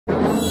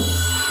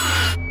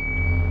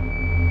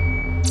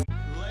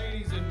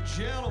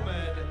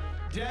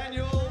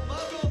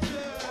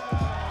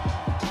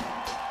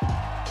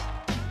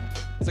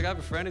have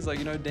a friend, he's like,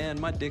 you know, Dan,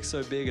 my dick's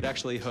so big it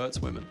actually hurts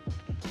women.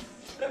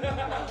 And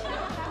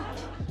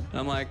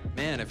I'm like,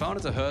 man, if I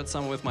wanted to hurt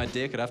someone with my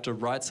dick, I'd have to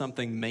write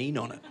something mean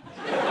on it.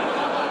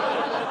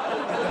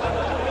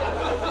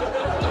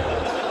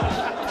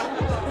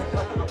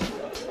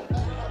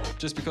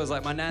 Just because,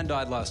 like, my nan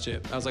died last year.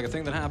 That was, like, a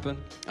thing that happened.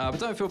 But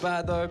don't feel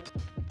bad, though.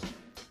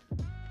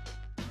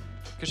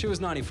 Because she was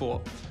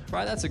 94,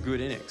 right? That's a good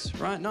innings,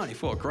 right?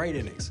 94, great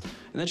innings.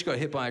 And then she got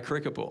hit by a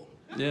cricket ball.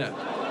 Yeah.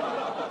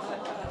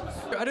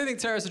 I do think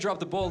terrorists have dropped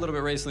the ball a little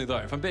bit recently, though,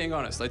 if I'm being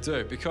honest, I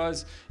do.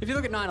 Because if you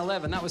look at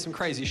 9/11, that was some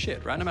crazy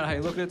shit, right? No matter how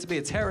you look at it, to be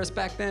a terrorist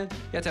back then, you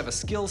had to have a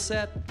skill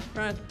set,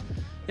 right?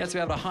 You had to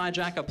be able to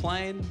hijack a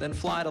plane, then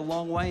fly it a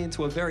long way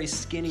into a very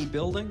skinny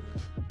building.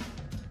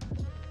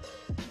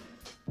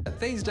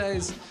 These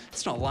days,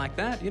 it's not like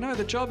that. You know,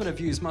 the job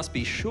interviews must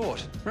be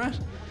short, right?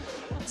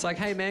 It's like,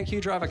 hey, man, can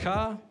you drive a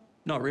car?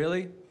 Not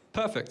really.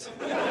 Perfect.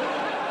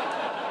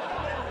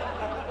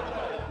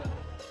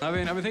 I've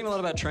been thinking a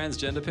lot about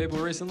transgender people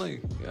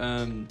recently,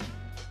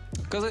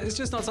 because it's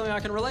just not something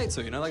I can relate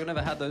to, you know? Like, I've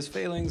never had those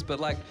feelings,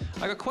 but, like,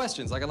 I got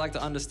questions. Like, I'd like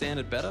to understand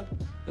it better.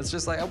 It's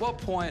just like, at what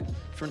point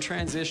from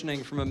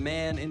transitioning from a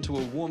man into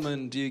a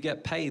woman do you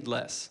get paid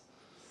less?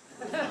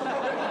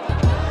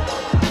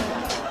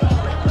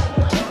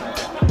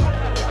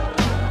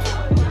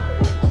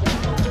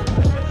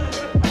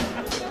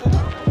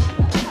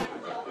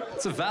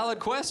 It's a valid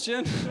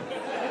question.